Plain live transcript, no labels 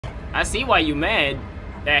I see why you mad.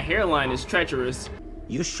 That hairline is treacherous.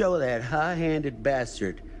 You show that high-handed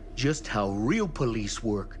bastard just how real police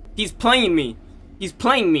work. He's playing me. He's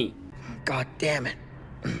playing me. God damn it.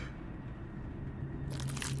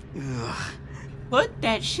 Put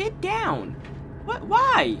that shit down. What?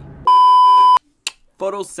 Why?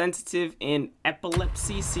 Photosensitive and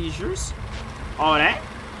epilepsy seizures. All that.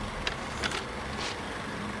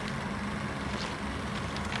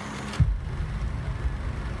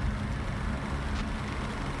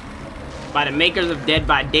 By the makers of Dead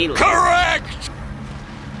by Daylight. Correct!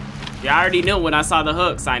 Yeah, I already knew when I saw the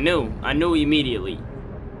hooks. I knew immediately.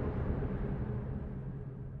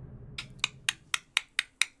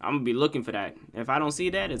 I'm gonna be looking for that. If I don't see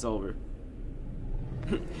that, it's over.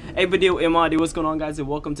 Hey, Badil, Imadi, what's going on, guys? And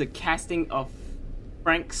welcome to Casting of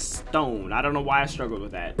Frank Stone. I don't know why I struggled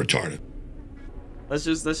with that. Retarded. Let's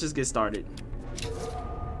just get started.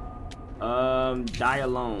 Die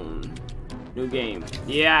Alone. New game.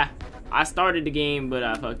 Yeah, I started the game, but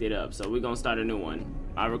I fucked it up. So we're gonna start a new one.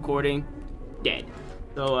 My recording, dead.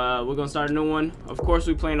 So we're gonna start a new one. Of course,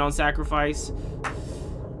 we playing on Sacrifice.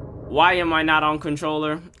 Why am I not on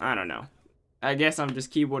controller? I don't know. I guess I'm just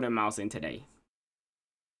keyboard and mousing today.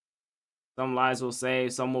 Some lives will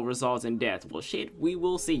save, some will result in death. Well, shit, we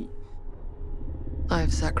will see.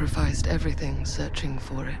 I've sacrificed everything searching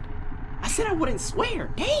for it. I said I wouldn't swear.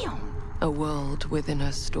 Damn. A world within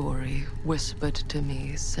a story whispered to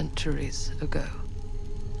me centuries ago.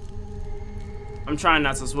 I'm trying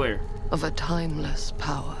not to swear. Of a timeless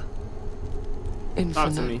power.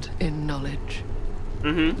 Infinite in knowledge.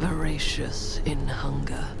 Voracious in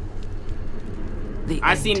hunger.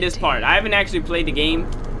 I've seen this part. I haven't actually played the game.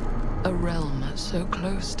 A realm so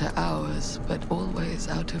close to ours, but always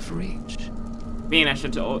out of reach. Man, I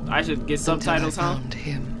should get subtitles, Until I huh? found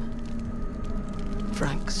him.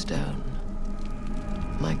 Frank Stone.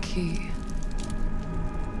 My key.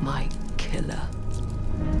 My killer.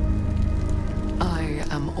 I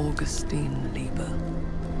am Augustine Lieber.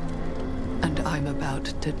 And I'm about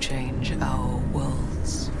to change our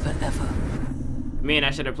worlds forever. Man, I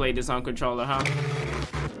should have played this on controller, huh?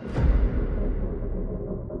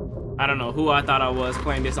 I don't know who I thought I was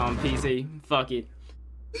playing this on PC. Fuck it.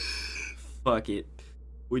 Fuck it.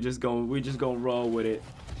 We just gonna roll with it.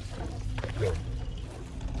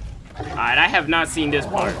 Alright, I have not seen this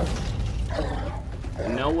part.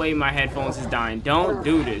 No way my headphones is dying. Don't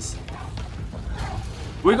do this.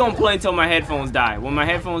 We're gonna play until my headphones die. When my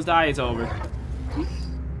headphones die, it's over.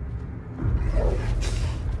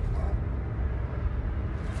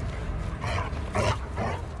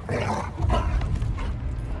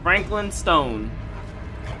 Franklin Stone.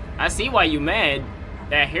 I see why you mad.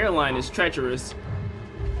 That hairline is treacherous.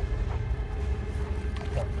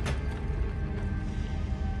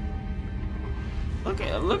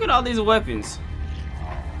 Look at all these weapons.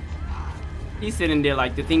 He's sitting there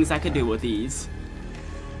like, the things I could do with these.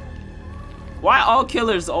 Why all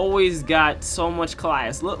killers always got so much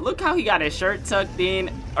class? Look how he got his shirt tucked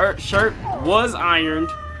in. Shirt was ironed.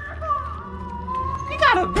 He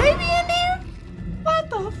got a baby in there? What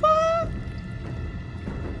the fuck?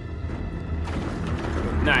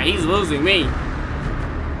 Nah, he's losing me.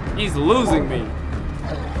 He's losing me.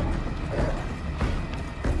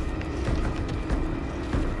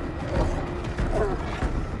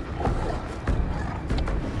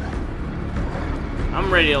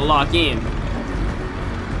 I'm ready to lock in.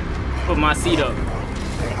 Put my seat up.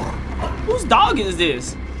 Whose dog is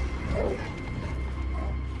this?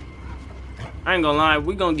 I ain't gonna lie,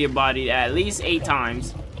 we gonna get bodied at least 8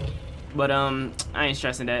 times. But I ain't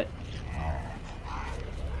stressing that.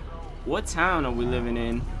 What town are we living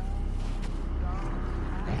in?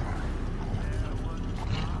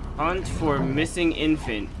 Hunt for missing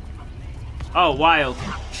infant. Oh, wild.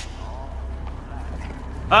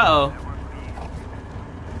 Uh-oh.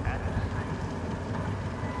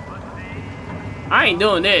 I ain't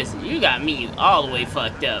doing this. You got me all the way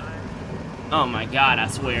fucked up. Oh my god, I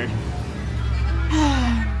swear.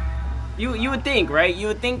 You would think, right? You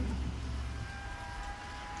would think.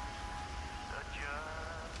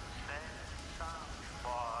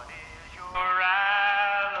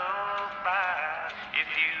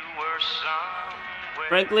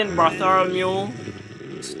 Franklin Bartholomew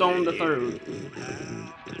Stone III.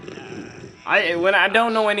 When I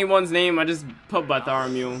don't know anyone's name, I just put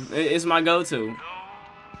Bartholomew. It's my go-to.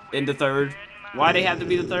 In the third. Why they have to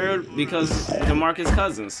be the third? Because DeMarcus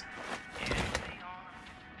Cousins.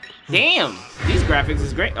 Damn, these graphics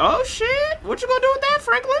is great. Oh shit! What you gonna do with that,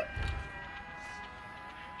 Franklin?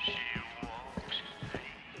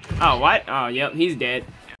 Oh, what? Oh, yep, he's dead.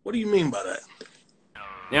 What do you mean by that?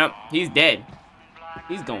 Yep, he's dead.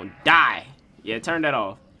 He's gonna die. Yeah, turn that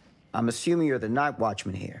off. I'm assuming you're the night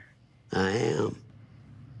watchman here. I am.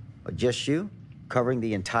 But just you? Covering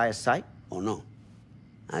the entire site? Oh, no.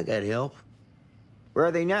 I got help. Where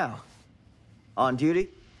are they now? On duty?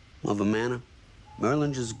 Of a manner.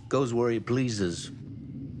 Merlin just goes where he pleases.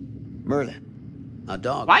 Merlin. A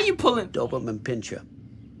dog. Why you pulling? Dope him and pinch you.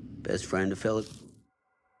 Best friend of Philip.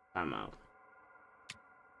 I'm out.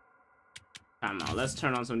 Let's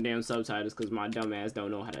turn on some damn subtitles because my dumb ass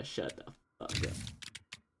don't know how to shut the fuck up.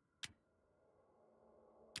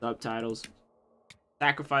 Subtitles.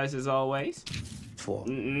 Sacrifice as always. For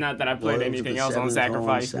Not that I played anything else on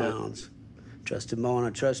Sacrifice, but... Trust him more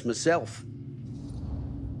than I trust myself.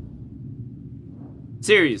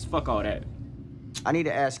 Serious, fuck all that. I need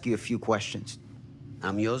to ask you a few questions.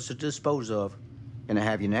 I'm yours to dispose of. Can I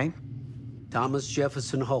have your name? Thomas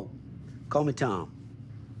Jefferson Hope. Call me Tom.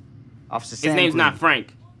 Officer His Sam name's Green. not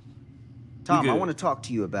Frank. Tom, You I good. want to talk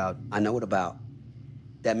to you about... I know it about.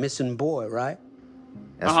 That missing boy, right?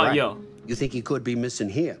 That's right. Yo. You think he could be missing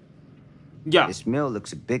here? Yeah. This mill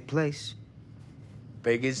looks a big place.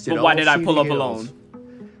 Biggest in But why all did I pull up Cedar alone? Hills.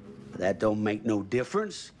 That don't make no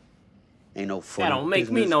difference. Ain't no funny don't make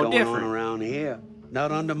me business no going different. on around here.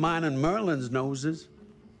 Not undermining Merlin's noses.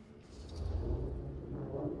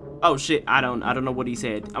 Oh shit, I don't know what he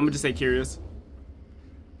said. I'm gonna just say curious.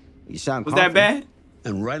 You sound Was that confident. bad?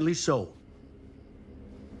 And rightly so.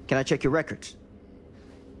 Can I check your records?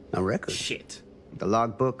 A record. Shit. The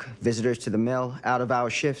logbook, visitors to the mill, out-of-hour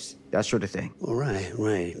shifts, that sort of thing. All right.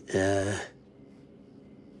 Well,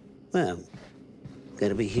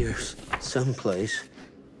 gotta be here someplace.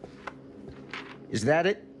 Is that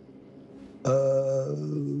it?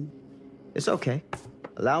 It's okay.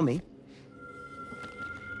 Allow me.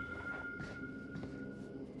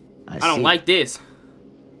 I don't see. like this.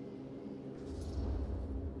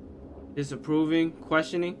 Disapproving,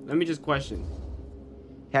 questioning. Let me just question.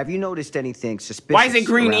 Have you noticed anything suspicious? Why is it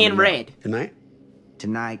green around and the mill? red? Tonight?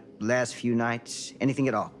 Tonight, last few nights, anything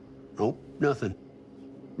at all? Nope, nothing.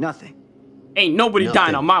 Nothing. Ain't nobody Nothing.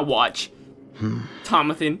 dying on my watch.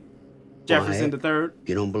 Thomathan Jefferson Why? III. If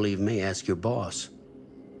you don't believe me, ask your boss.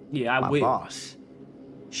 Yeah, I My will. boss.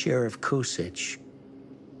 Sheriff Kusich.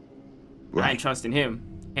 I ain't trusting him.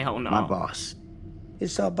 Hell no. My boss. He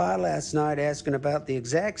saw by last night asking about the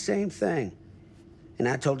exact same thing. And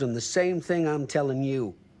I told him the same thing I'm telling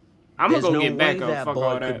you. I'm gonna There's go no get back way up. that Fuck boy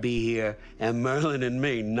all could that. be here and Merlin and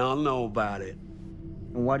me not know about it.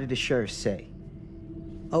 And what did the sheriff say?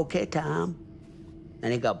 Okay, Tom.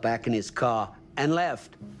 And he got back in his car and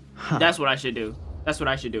left. That's what I should do. That's what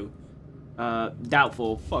I should do.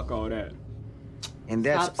 Doubtful. Fuck all that. And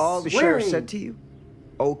that's Stop all the sheriff swearing. said to you?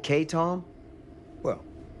 Okay, Tom? Well,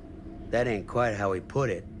 that ain't quite how he put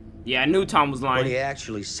it. Yeah, I knew Tom was What he lying.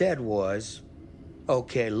 actually said was,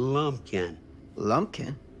 okay, Lumpkin.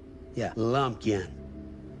 Lumpkin? Yeah, Lumpkin.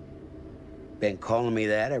 Been calling me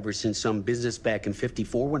that ever since some business back in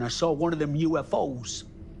 '54 when I saw one of them UFOs.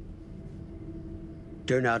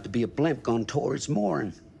 Turned out to be a blimp gone towards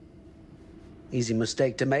mooring. Easy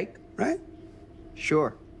mistake to make, right?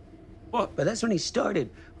 Sure. But that's when he started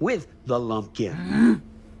with the Lumpkin.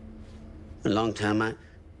 A long time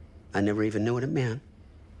I never even knew what it meant.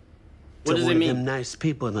 What does One it of mean? them nice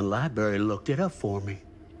people in the library looked it up for me.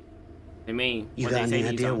 I mean, You what got they say any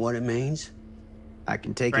these idea songs. what it means? I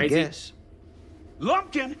can take Crazy? a guess.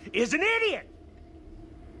 Lumpkin is an idiot!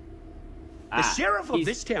 The sheriff of he's-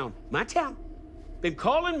 this town, my town, been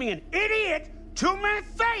calling me an idiot to my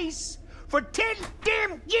face for 10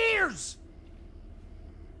 damn years!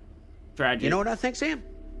 Tragic. You know what I think, Sam?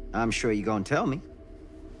 I'm sure you're gonna tell me.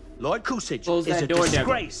 Lord Kusich Close is that a door, Devil.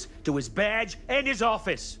 disgrace to his badge and his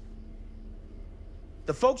office.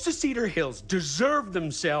 The folks of Cedar Hills deserve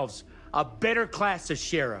themselves a better class of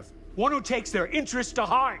sheriff. One who takes their interests to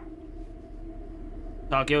heart.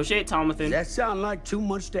 Talk your shit, Thomathan. Does that sound like too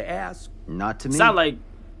much to ask? Not to me. Sound like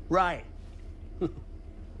Right.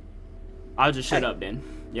 I'll just shut Hey. up then.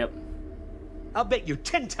 Yep. I'll bet you're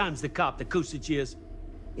 10 times the cop that Kusich is.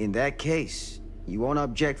 In that case, you won't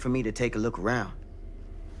object for me to take a look around.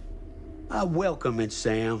 I welcome it,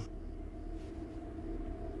 Sam.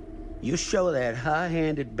 You show that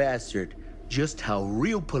high-handed bastard just how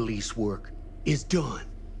real police work is done.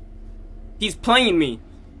 He's playing me.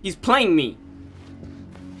 He's playing me.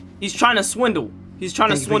 He's trying to swindle. He's trying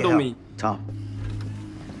to Thank you for your swindle help, me. Tom.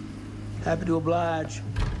 Happy to oblige.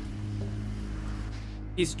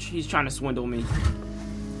 He's trying to swindle me.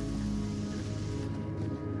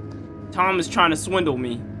 Tom is trying to swindle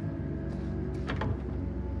me.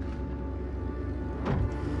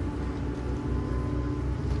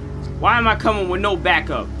 Why am I coming with no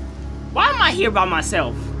backup? Why am I here by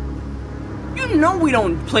myself? You know we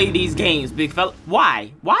don't play these games, big fella.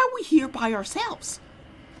 Why? Why are we here by ourselves?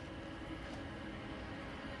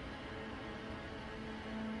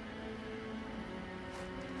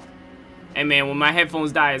 Hey man, when my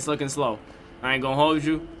headphones die, it's looking slow. I ain't gonna hold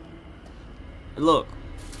you. Look,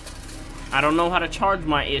 I don't know how to charge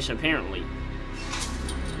my ish apparently.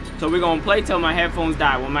 So we're gonna play till my headphones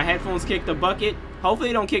die. When my headphones kick the bucket, hopefully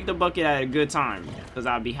they don't kick the bucket at a good time, because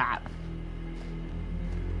I'll be hot.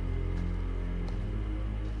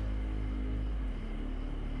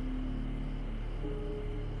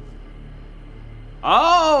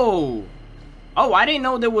 Oh! Oh, I didn't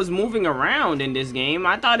know there was moving around in this game.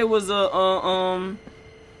 I thought it was a,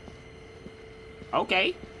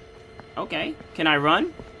 okay. Okay. Can I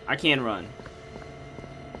run? I can run.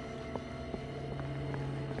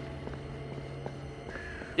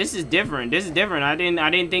 This is different. This is different. I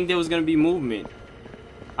didn't think there was gonna be movement.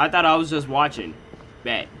 I thought I was just watching.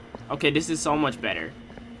 Bet. Okay, this is so much better.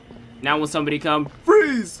 Now when somebody come,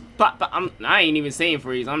 freeze! Pop, pop, I ain't even saying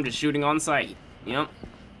freeze. I'm just shooting on sight. Yep.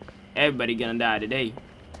 Everybody gonna die today.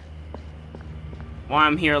 Why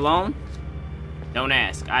I'm here alone? Don't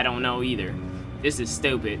ask. I don't know either. This is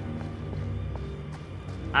stupid.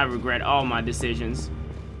 I regret all my decisions.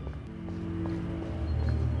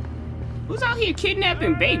 Who's out here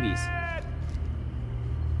kidnapping babies?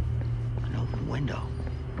 An open window.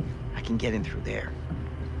 I can get in through there.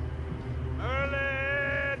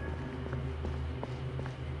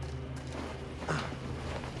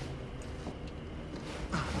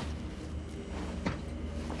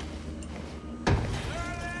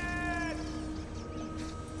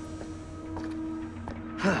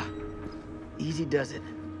 Easy does it.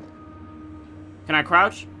 Can I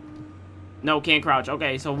crouch? No, can't crouch.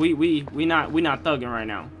 Okay, so we not thugging right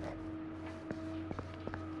now.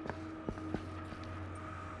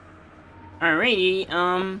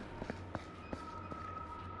 Alrighty,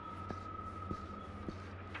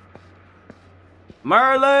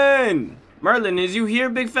 Merlin! Merlin, is you here,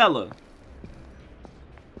 big fella?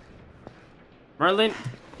 Merlin?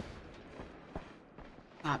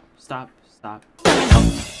 Stop.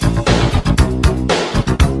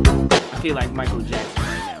 I feel like Michael Jackson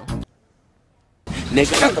right now.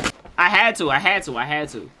 Nigga. I had to.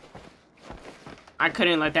 I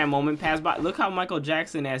couldn't let that moment pass by. Look how Michael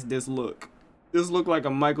Jackson ass this look. This looked like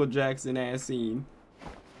a Michael Jackson ass scene.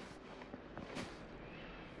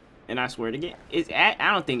 And I swear to God,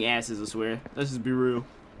 I don't think ass is a swear. Let's just be real.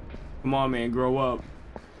 Come on, man, grow up.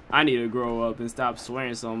 I need to grow up and stop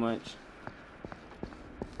swearing so much.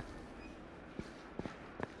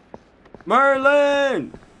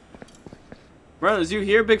 Merlin! Merlin, is you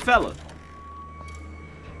here, big fella?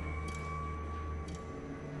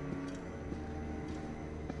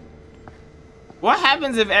 What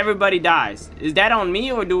happens if everybody dies? Is that on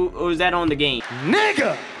me or is that on the game?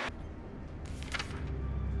 Nigga!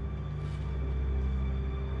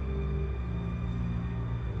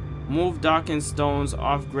 Move docking stones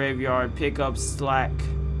off graveyard. Pick up slack.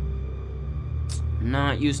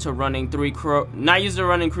 Not used to running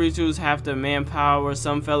crews. Half the manpower.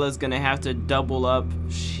 Some fellas gonna have to double up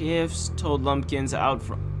shifts. Told Lumpkins out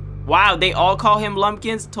front. Wow, they all call him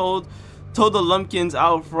Lumpkins. Told the Lumpkins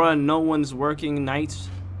out front. No one's working nights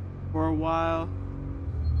for a while.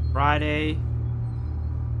 Friday.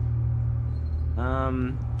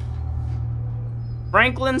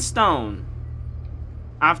 Franklin Stone.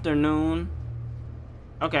 Afternoon.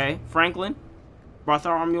 Okay, Franklin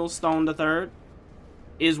Bartholomew Stone III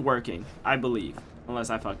is working, I believe,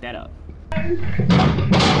 unless I fucked that up.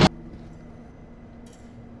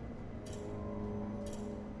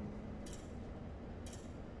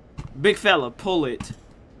 Big fella, pull it.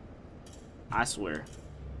 I swear.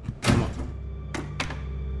 Come on.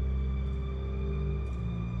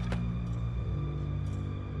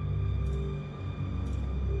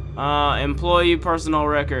 Employee personal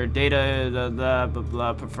record, data,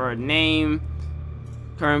 the preferred name,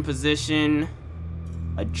 current position,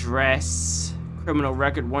 address, criminal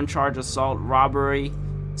record, 1 charge, assault, robbery,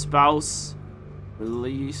 spouse,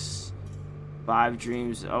 release, 5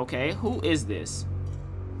 dreams. Okay, who is this?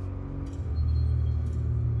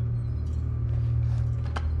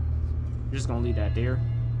 I'm just gonna leave that there.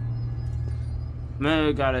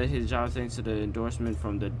 Man got his job thanks to the endorsement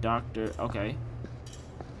from the doctor. Okay.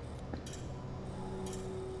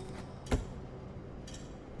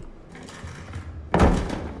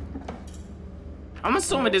 I'm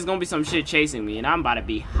assuming there's gonna be some shit chasing me, and I'm about to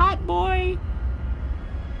be hot, boy.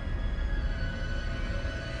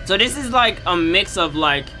 So this is like a mix of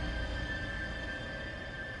like...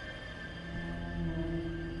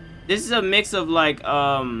 This is a mix of like,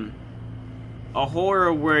 a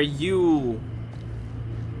horror where you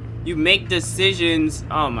make decisions.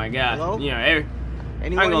 Oh my god. Hello? You know, I ain't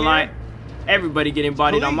Anyone gonna here? lie. Everybody getting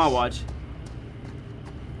bodied on my Police? watch.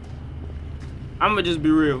 I'ma just be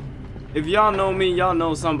real. If y'all know me, y'all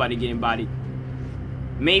know somebody getting bodied.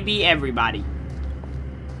 Maybe everybody.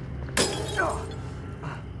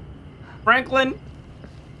 Franklin?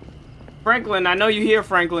 Franklin, I know you here,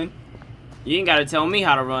 Franklin. You ain't gotta tell me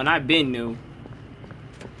how to run. I been new.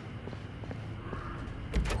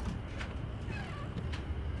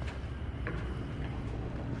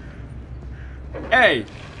 Hey.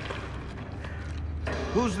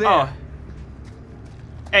 Who's there? Oh.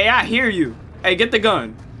 Hey, I hear you. Hey, get the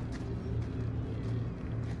gun.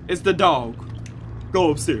 It's the dog.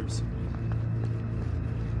 Go upstairs.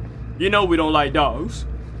 You know we don't like dogs.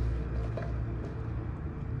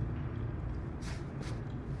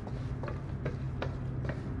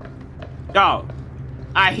 Dog,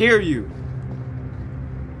 I hear you.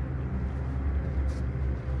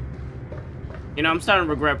 You know, I'm starting to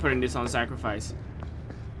regret putting this on sacrifice.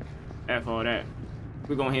 F all that.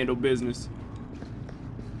 We're gonna handle business.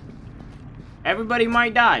 Everybody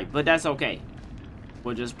might die, but that's okay.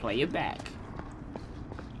 We'll just play it back.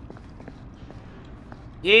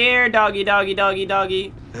 Here, doggy, doggy, doggy,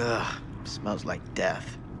 doggy. Ugh, smells like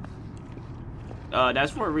death.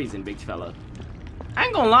 That's for a reason, big fella. I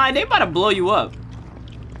ain't gonna lie, they about to blow you up.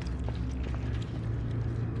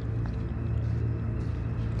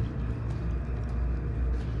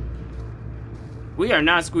 We are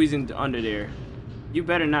not squeezing under there. You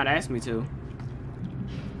better not ask me to.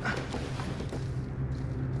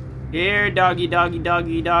 Here, doggy, doggy,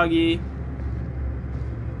 doggy, doggy.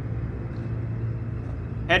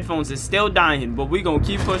 Headphones is still dying, but we gonna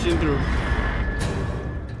keep pushing through.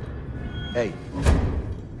 Hey,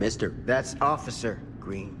 mister. That's Officer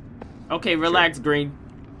Green. Okay, relax, Green.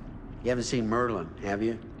 You haven't seen Merlin, have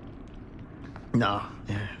you? No,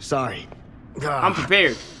 sorry. I'm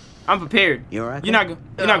prepared. I'm prepared. You all right You're not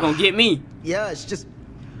gonna get me. Yeah, it's just...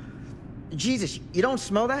 Jesus, you don't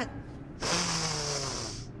smell that?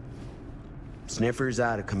 Sniffer's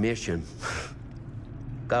out of commission.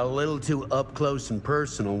 Got a little too up close and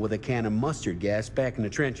personal with a can of mustard gas back in the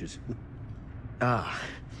trenches. Ah.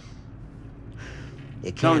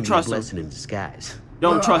 It Don't can be a trust him. blessing in disguise.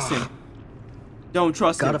 Don't trust him. Don't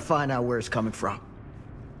trust Gotta him. find out where it's coming from.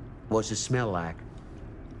 What's it smell like?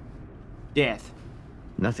 Death.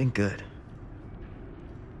 Nothing good.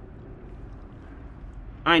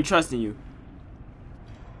 I ain't trusting you.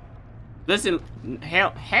 Listen,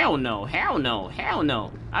 hell no, hell no, hell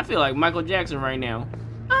no. I feel like Michael Jackson right now.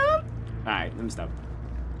 Alright, let me stop.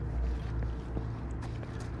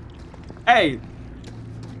 Hey!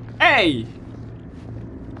 Hey!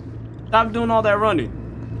 Stop doing all that running.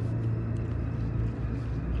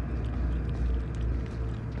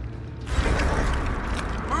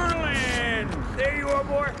 Merlin! There you are,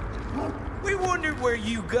 boy. We wondered where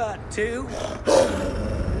you got to.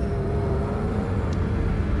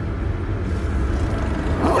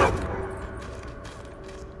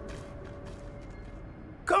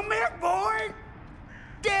 Come here, boy!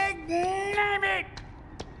 Dang-nabbit!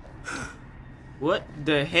 What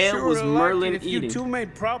the hell Sure was would have liked Merlin it if eating? you two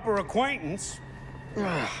made proper acquaintance.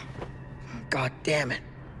 God damn it.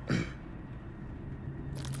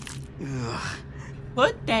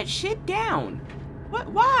 Put that shit down. What?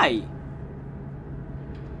 Why?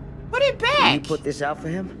 Put it You back. put this out for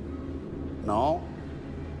him? No.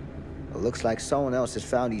 It looks like someone else has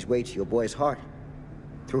found his way to your boy's heart.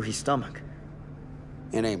 Through his stomach.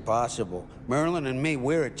 It ain't possible. Merlin and me,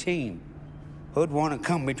 we're a team. Who'd want to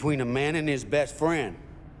come between a man and his best friend?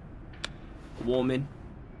 Woman.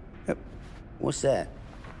 What's that?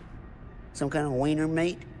 Some kind of wiener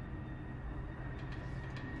meat?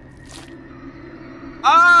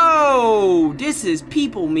 Oh, this is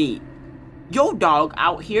people meat. Your dog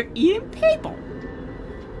out here eating people.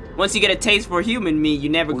 Once you get a taste for human meat, you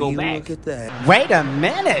never go back. Look at that. Wait a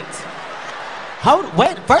minute.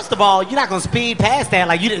 Wait, first of all, you're not gonna speed past that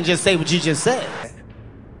like you didn't just say what you just said.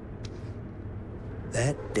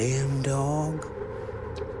 That damn dog.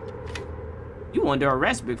 You under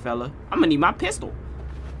arrest, big fella. I'm gonna need my pistol.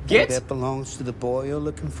 Get That belongs to the boy you're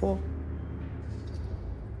looking for?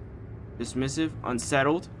 dismissive,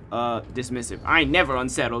 unsettled. Dismissive. I ain't never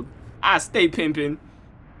unsettled. I stay pimping.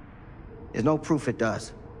 There's no proof it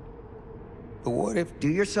does. But what if... Do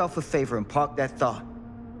yourself a favor and park that thought.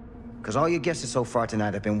 Because all your guesses so far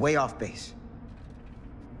tonight have been way off base.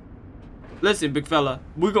 Listen, big fella,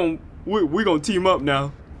 we're gonna team up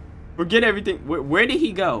now. Forget everything. Where did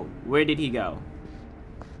he go? Where did he go?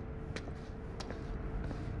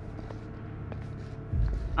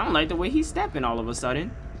 I don't like the way he's stepping all of a sudden.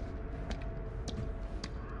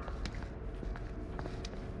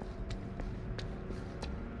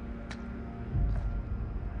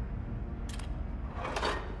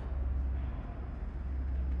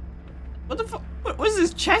 What the fuck? What was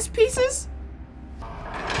this? Chess pieces?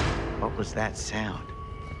 What was that sound?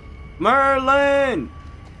 Merlin!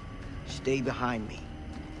 Stay behind me.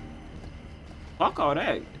 Fuck all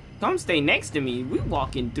that. Come stay next to me. We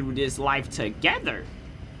walking through this life together.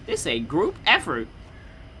 This a group effort.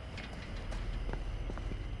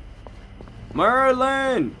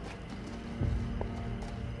 Merlin!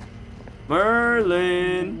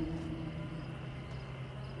 Merlin!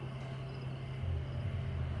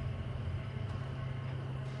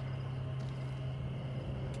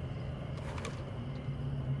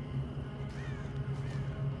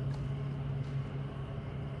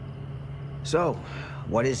 So,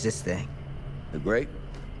 what is this thing? The grate?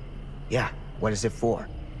 Yeah, what is it for?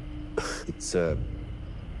 It's,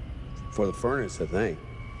 for the furnace, I think.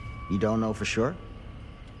 You don't know for sure?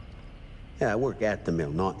 Yeah, I work at the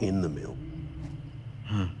mill, not in the mill.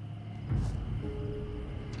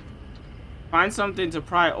 Find something to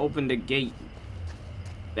pry open the gate.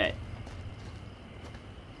 Bet.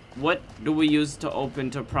 What do we use to open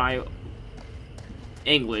to pry?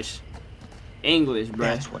 English. English, bruh.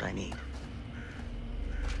 That's what I need.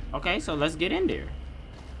 Okay, so let's get in there.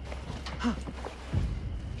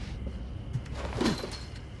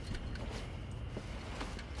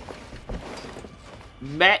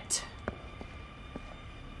 Bet.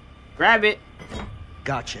 Grab it.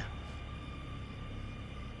 Gotcha.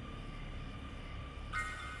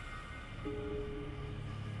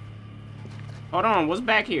 Hold on, what's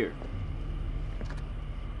back here?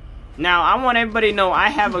 Now, I want everybody to know I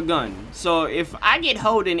have a gun. So, if I get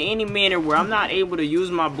hold in any manner where I'm not able to use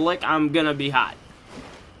my blick, I'm gonna be hot.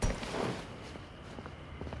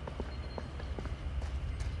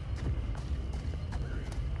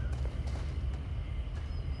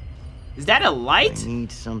 Is that a light? I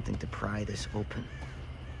need something to pry this open.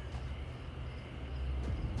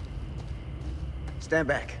 Stand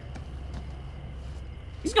back.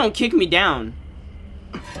 He's gonna kick me down.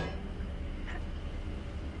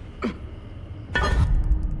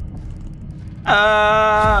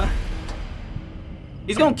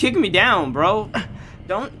 He's gonna kick me down, bro.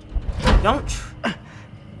 Don't.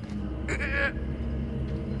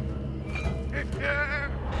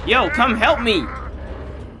 Yo, come help me.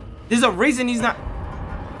 There's a reason he's not.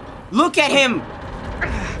 Look at him.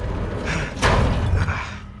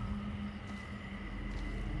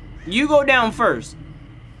 You go down first.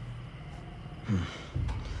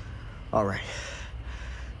 All right.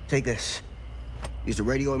 Take this. Use the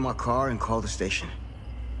radio in my car and call the station.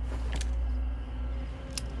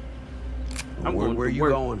 Where are you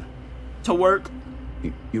going? To work.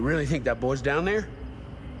 You really think that boy's down there?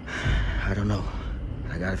 I don't know.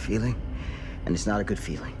 I got a feeling, and it's not a good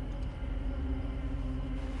feeling.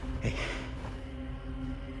 Hey.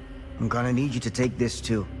 I'm gonna need you to take this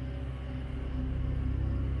too.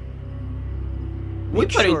 We're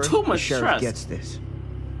Make putting sure too the much sheriff trust. gets this.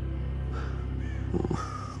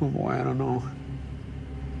 Oh boy, I don't know.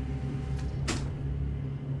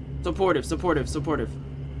 Supportive, supportive, supportive.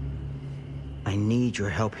 I need your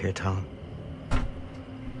help here, Tom.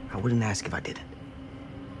 I wouldn't ask if I didn't.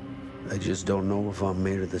 I just don't know if I'm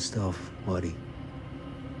made of the stuff, buddy.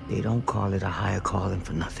 They don't call it a higher calling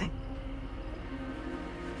for nothing.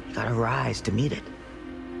 You gotta rise to meet it.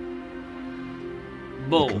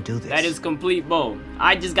 Bull. can do this. That is complete bull.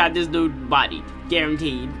 I just got this dude bodied.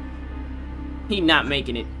 Guaranteed. He not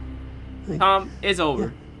making it. Tom, it's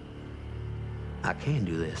over. I can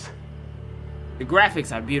do this. The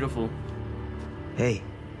graphics are beautiful. Hey.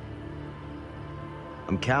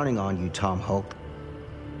 I'm counting on you, Tom Holt.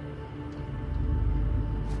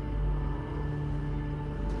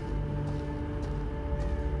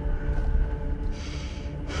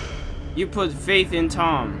 You put faith in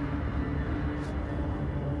Tom.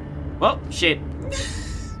 Well, shit.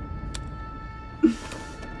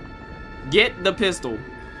 Get the pistol.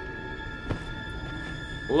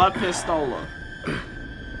 La pistola.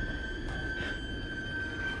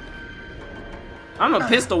 I'm a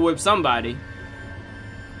pistol whip somebody.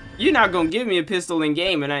 You're not gonna give me a pistol in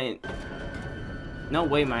game and I ain't. No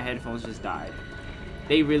way my headphones just died.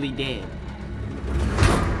 They really did.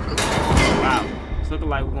 Wow. It's looking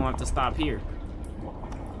like we're gonna have to stop here.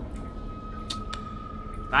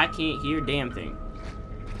 I can't hear a damn thing.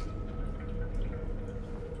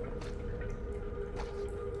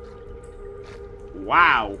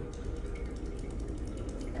 Wow.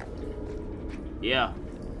 Yeah.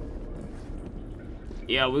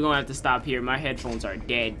 Yeah, we're gonna have to stop here. My headphones are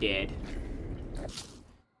dead.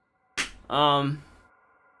 My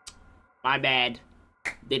bad.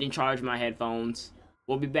 Didn't charge my headphones.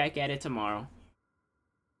 We'll be back at it tomorrow.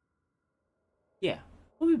 Yeah,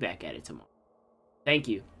 we'll be back at it tomorrow. Thank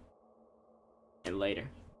you. And later.